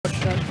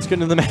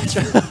getting into the match.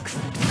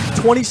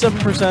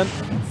 27%,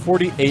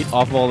 48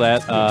 off of all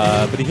that.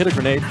 But he hit a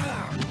grenade.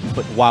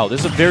 But wow,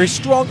 this is a very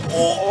strong.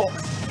 Oh,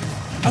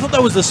 I thought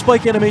that was the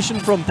spike animation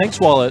from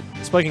ThankSwalot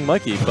spiking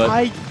Mikey, but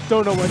I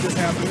don't know what just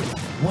happened.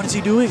 What is he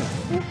doing?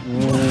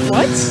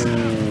 What?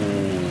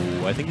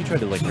 Ooh, I think he tried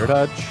to like air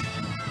dodge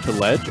to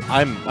ledge.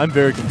 I'm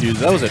very confused.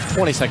 That was a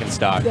 20-second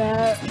stock.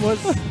 That was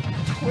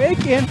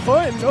quick and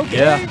fun. Okay.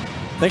 Yeah.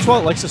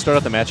 ThankSwalot likes to start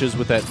out the matches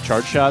with that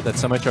charge shot, that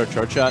semi-charge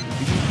charge shot.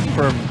 He can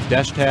confirm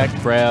dash attack,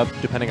 grab,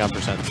 depending on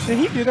percent. Did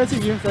he do that to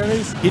you in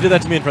friendlies? He did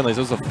that to me in friendlies.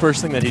 That was the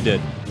first thing that he did.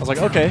 I was like,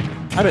 okay,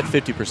 I'm at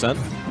 50%.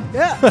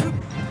 Yeah.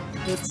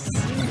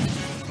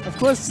 Of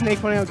course, Snake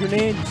pointing out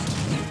grenades,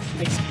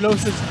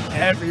 explosives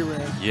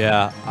everywhere.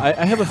 Yeah,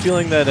 I have a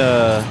feeling that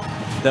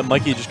that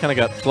Mikey just kind of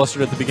got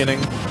flustered at the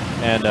beginning,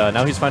 and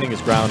now he's finding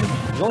his ground.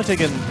 He's only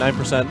taken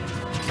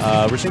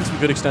 9%. We're seeing some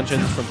good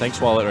extensions from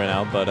ThankSwalot right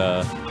now, but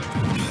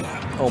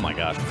oh my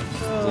gosh,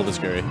 it's a little bit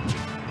scary.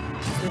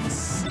 Let's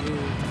see.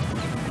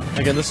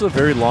 Again, this is a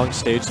very long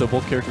stage, so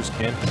both characters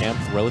can camp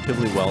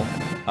relatively well.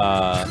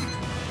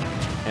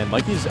 And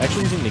Mikey's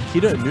actually using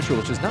Nikita in neutral,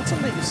 which is not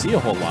something that you see a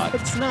whole lot.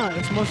 It's not.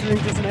 It's mostly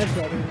just an edge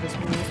guard at this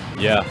point.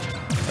 Yeah,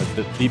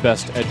 the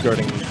best edge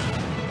guarding,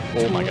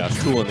 oh my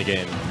gosh, tool in the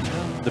game.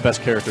 The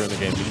best character in the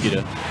game,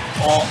 Nikita.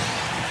 Oh,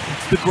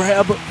 the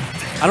grab.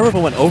 I don't know if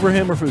it went over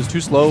him or if it was too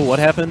slow, what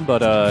happened,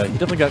 but he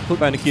definitely got clipped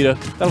by Nikita.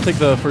 That'll take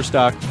the first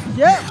stock.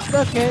 Yeah,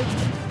 okay.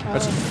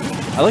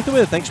 I like the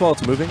way that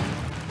ThankSwalot's moving.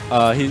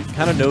 He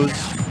kind of knows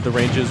the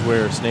ranges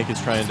where Snake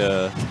is trying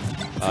to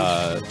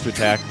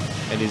attack,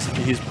 and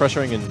he's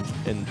pressuring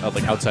in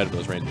like outside of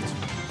those ranges.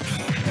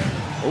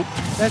 Oh,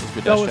 that's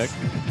good dash check.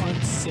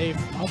 Unsafe.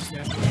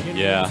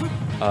 Yeah.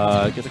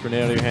 Get the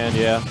grenade out of your hand.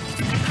 Yeah.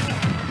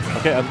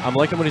 Okay, I'm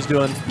liking what he's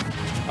doing.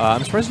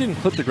 I'm surprised he didn't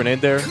clip the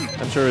grenade there.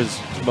 I'm sure, as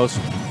most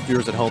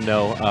viewers at home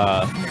know,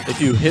 if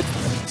you hit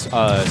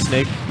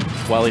Snake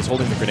while he's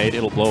holding the grenade,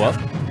 it'll blow up.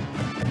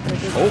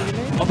 Oh,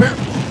 up here!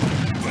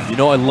 You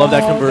know, I love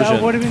that conversion.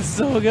 That would have been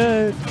so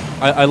good.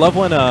 I love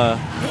when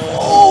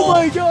oh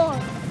my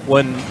god!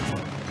 When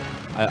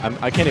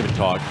I can't even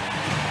talk.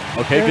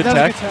 Okay, good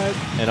tech.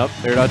 And up,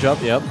 air dodge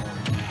up. Yep.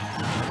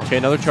 Okay,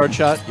 another charge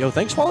shot. Yo,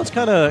 ThankSwalot's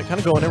kind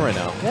of going in right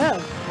now. Yeah,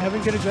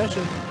 having good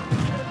aggression.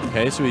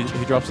 Okay, so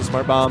he drops the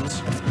smart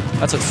bombs.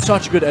 That's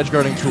such a good edge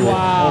guarding tool.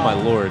 Wow. Oh my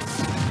lord.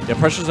 Yeah,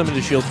 pressures him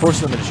into shield,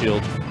 forces him into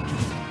shield.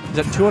 He's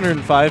at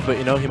 205, but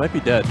you know, he might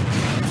be dead.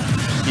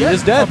 He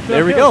is dead.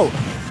 There we go.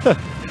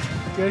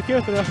 Good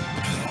kill throw.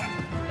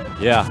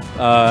 Yeah.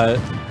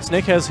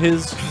 Snake has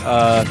his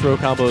throw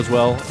combo as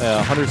well.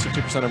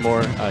 160% or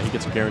more. He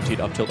gets a guaranteed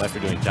up tilt after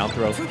doing down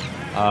throw.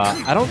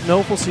 I don't know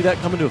if we'll see that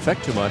come into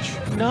effect too much.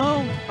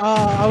 No.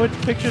 I would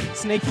picture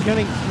Snake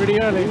gunning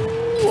pretty early.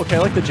 Ooh, okay, I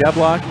like the jab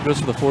block. He goes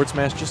for the forward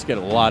smash just to get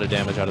a lot of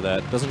damage out of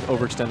that. Doesn't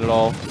overextend at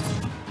all.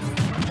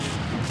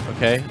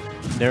 Okay.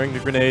 Naring the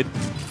grenade.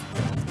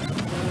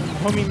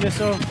 Homing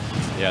missile.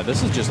 Yeah,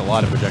 this is just a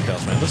lot of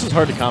projectiles, man. This is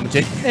hard to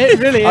commentate. It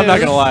really is. I'm not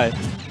going to lie.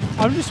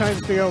 I'm just trying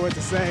to figure out what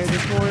to say at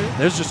this point.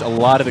 There's just a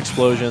lot of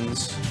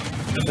explosions.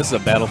 This is a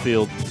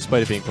battlefield,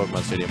 despite it being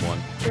Pokemon Stadium 1.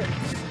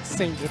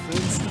 Same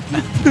difference.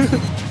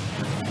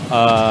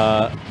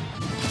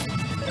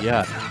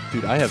 Yeah,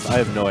 dude, I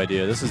have no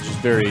idea. This is just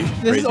very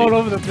This crazy. is all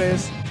over the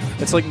place.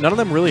 It's like none of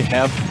them really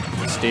have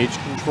stage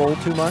control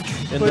too much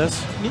in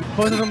this.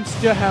 Both of them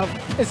still have,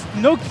 it's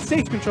no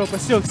stage control, but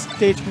still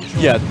stage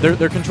control. Yeah,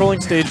 they're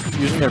controlling stage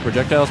using their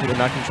projectiles, but they're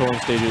not controlling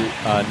stage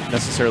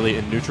necessarily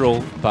in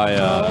neutral by.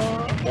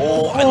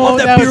 Oh, I love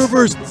that B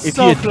reverse. If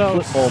so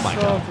close. Oh my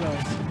god.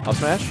 Close. Up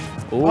smash.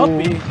 Oh, Up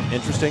B.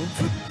 Interesting.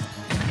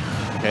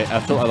 Okay,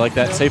 F tilt, I like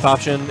that. Safe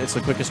option. It's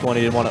the quickest one.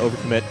 He didn't want to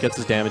overcommit. Gets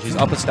his damage. He's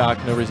up a stock.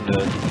 No reason to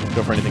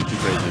go for anything too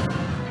crazy.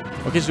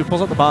 Okay, so he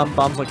pulls out the bomb.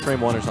 Bomb's like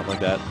frame 1 or something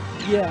like that.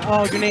 Yeah,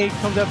 oh, grenade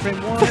comes up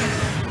frame 1.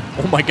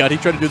 Oh my god, he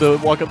tried to do the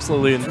walk up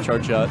slowly and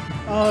charge shot.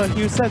 Oh,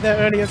 you said that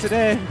earlier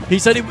today. He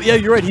said yeah,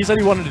 you're right. He said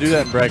he wanted to do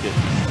that in bracket.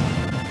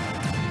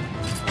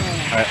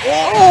 Alright.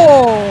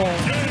 Oh!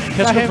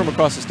 Catch him from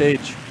across the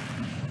stage.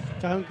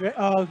 Get him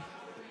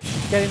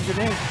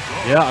grenade.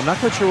 Yeah, I'm not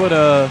quite sure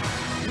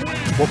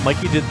what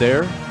Mikey did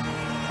there.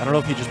 I don't know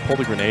if he just pulled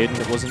a grenade and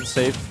it wasn't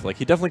safe. Like,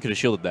 he definitely could have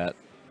shielded that.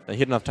 He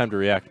had enough time to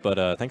react, but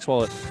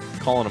ThankSwalot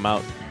calling him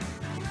out.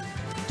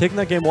 Taking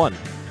that game 1.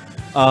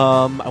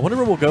 I wonder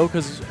where we'll go,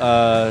 because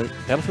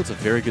Battlefield's a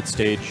very good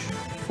stage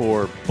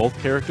for both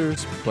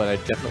characters, but I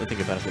definitely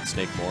think it benefits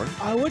Snake more.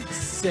 I would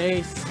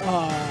say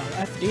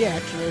FD,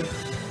 actually.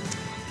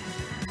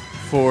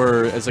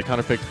 As a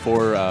counterpick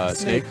for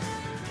Snake?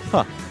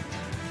 Huh.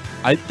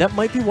 That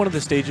might be one of the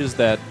stages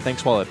that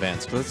ThankSwalot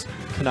advanced, but it's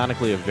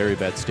canonically a very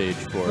bad stage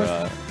for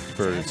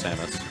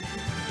Samus.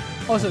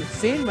 Also,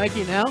 seeing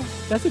Mikey now,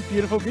 that's a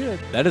beautiful beard.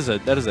 That is a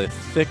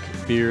thick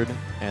beard,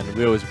 and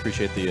we always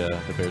appreciate the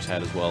Bears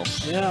hat as well.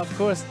 Yeah, of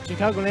course.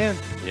 Chicagoland.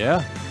 Yeah.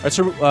 All right,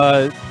 so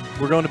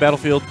we're going to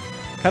Battlefield.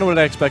 Kind of what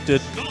I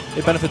expected.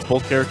 It benefits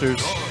both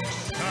characters.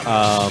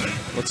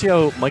 Let's see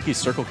how Mikey's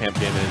circle camp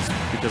game is,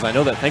 because I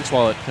know that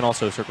ThankSwalot can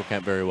also circle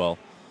camp very well.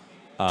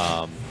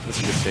 This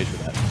is a good stage for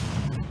that.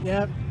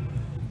 Yeah.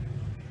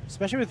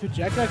 Especially with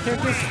projectile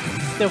characters,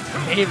 their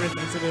favorite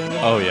things to do.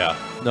 Oh, yeah.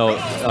 No,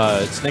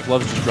 Snake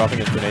loves just dropping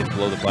his grenades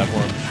below the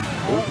platform.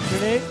 Oh,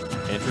 grenade.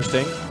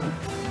 Interesting.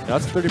 Now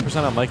it's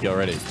 30% on Mikey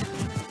already.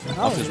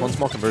 Oh, Off just one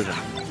small conversion.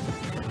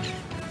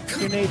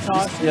 Grenade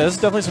toss. Yeah, this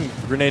is definitely some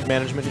grenade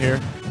management here.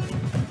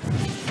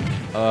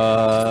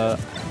 I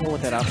don't know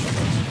what that option was.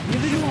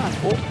 Neither do I.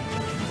 Oh,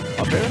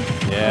 up air?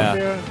 Yeah. Up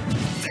air.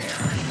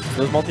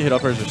 Those multi-hit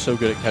up airs are so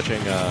good at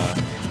catching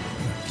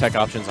tech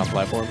options on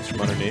platforms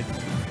from underneath.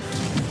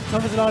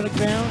 Covers it all to the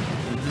ground.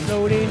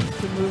 Nobody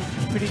can move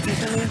pretty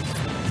decently.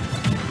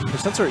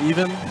 Percents are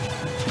even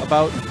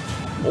about.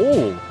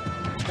 Oh!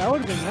 That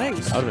would have been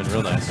nice. That would have been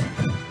real nice.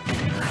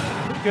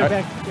 Go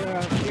back.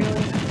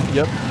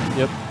 Yep.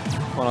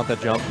 Pulling out that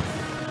jump.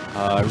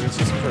 Are we going to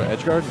see some sort of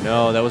edge guard?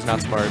 No, that was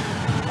not smart.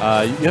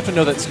 You have to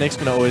know that Snake's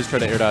going to always try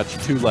to air dodge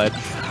to ledge,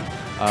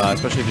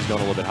 especially if he's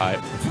going a little bit high.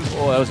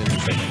 Oh, that was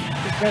interesting.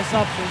 The best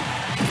option.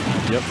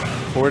 Yep.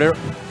 Forward air.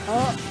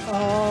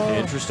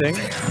 Interesting.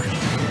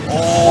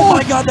 Oh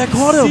my god, that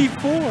caught him!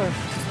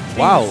 C4.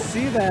 Wow.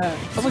 See that?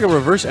 That was like a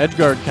reverse edge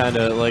guard kind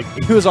of. Like,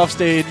 he was off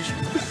stage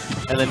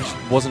and then just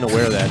wasn't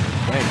aware of that.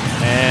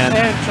 Dang.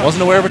 And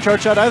wasn't aware of a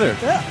charge shot either.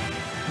 Yeah.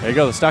 There you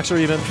go. The stocks are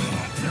even.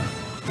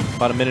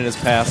 About a minute has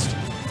passed.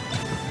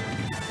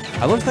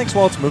 I love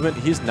ThankSwalot's movement.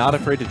 He's not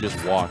afraid to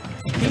just walk.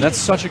 And that's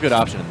such a good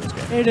option in this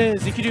game. It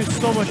is. You can do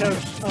so much out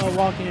of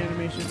walking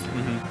animation.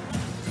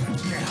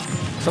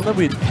 Something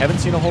we haven't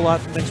seen a whole lot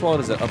from ThankSwalot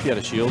is that up at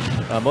a shield.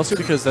 Mostly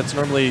because that's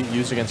normally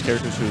used against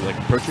characters who like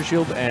approach your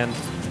shield, and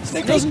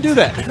Snake doesn't do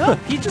that. No,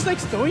 he just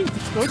likes throwing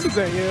explosives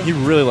at you. He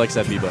really likes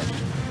that B button.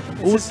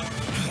 What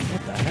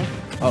the heck?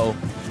 Uh-oh.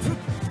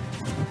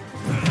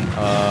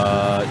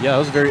 Yeah, that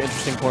was a very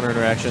interesting corner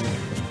interaction.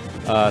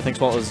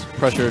 ThankSwalot was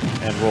pressured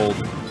and rolled.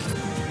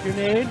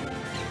 Grenade.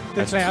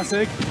 The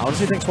classic. I want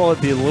to see ThankSwalot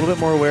be a little bit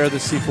more aware of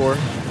this C4.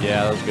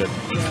 Yeah, that was good.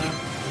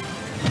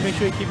 Yeah. Make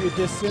sure you keep your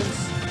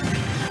distance.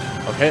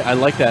 Okay, I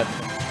like that.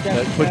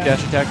 That quick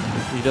dash attack.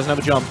 He doesn't have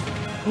a jump.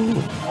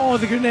 Oh,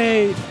 the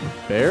grenade.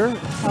 Bear?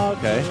 Oh,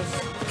 okay.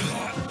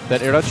 Close.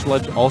 That air dodge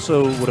ledge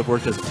also would have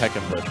worked as a tech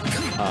input.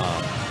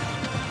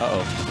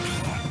 Oh,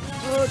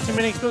 too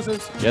many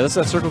explosives. Yeah, that's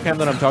that circle cam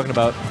that I'm talking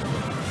about.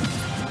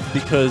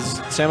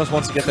 Because Samus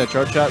wants to get that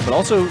charge shot, but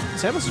also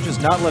Samus is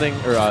just not letting,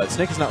 or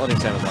Snake is not letting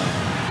Samus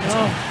land. It's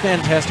a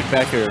fantastic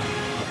back air.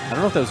 I don't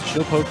know if that was a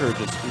shield poke or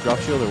just drop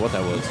shield or what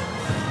that was.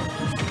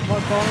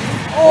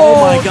 Oh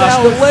my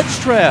gosh, the ledge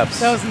traps!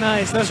 That was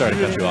nice. That was Sorry to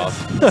really cut you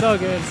nice. off. It's all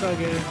good. It's all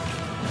good.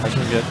 That's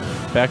really good.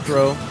 Back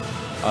throw.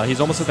 He's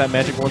almost at that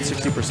magic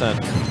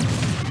 160%.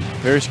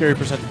 Very scary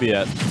percent to be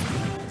at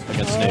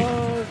against Snake.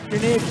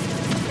 Grenade.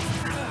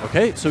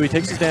 Okay, so he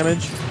takes his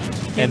damage.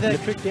 And that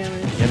quick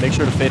damage. And make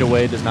sure to fade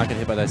away. Does not get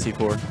hit by that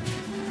C4.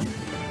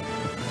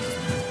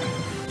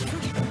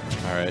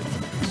 Alright.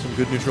 Some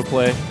good neutral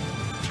play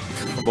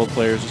from both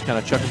players. Just kind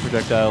of chucking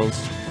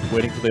projectiles,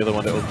 waiting for the other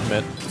one to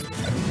overcommit.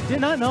 Did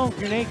not know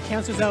grenade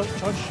cancels out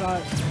charge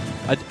shot.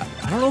 I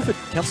don't know if it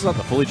cancels out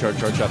the fully charged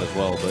charge shot as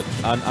well, but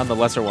on the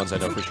lesser ones I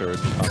know for sure it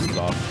just bounces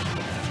off.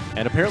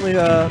 And apparently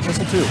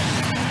missile too.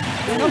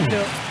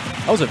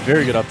 That was a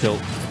very good up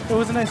tilt. It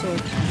was a nice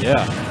one.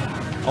 Yeah.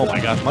 Oh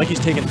my gosh, Mikey's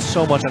taking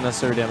so much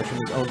unnecessary damage from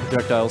his own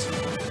projectiles.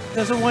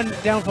 There's a one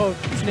downfall,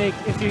 Snake.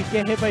 If you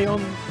get hit by your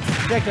own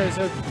projectiles,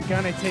 you're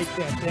gonna take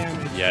that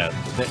damage. Yeah,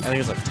 I think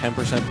it's like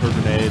 10% per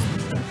grenade.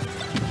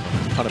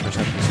 100%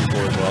 for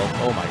C4 as well.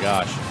 Oh my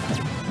gosh.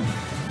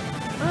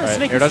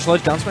 Alright, air dodge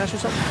ledge, down smash or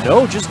something?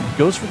 No, just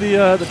goes for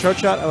the charge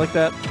shot. I like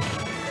that.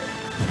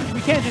 We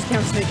can't just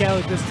count Snake out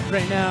like this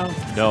right now.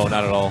 No,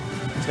 not at all.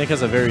 Snake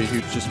has a very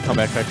huge just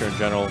comeback factor in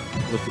general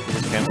with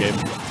the camp game.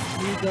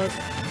 He does.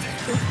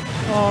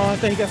 Oh, I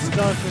think he got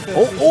stuck with that.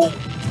 Oh!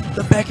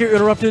 The back air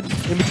interrupted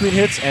in between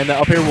hits, and the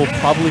up air will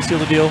probably seal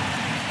the deal.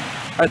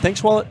 Alright,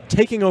 ThankSwalot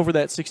taking over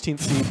that 16th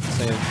seed,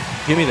 saying,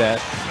 give me that.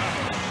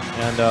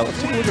 And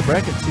let's take a look at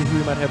bracket and see who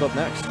we might have up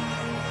next.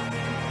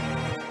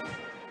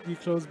 You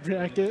closed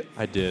bracket?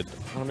 I did. I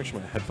want to make sure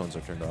my headphones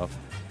are turned off.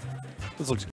 This looks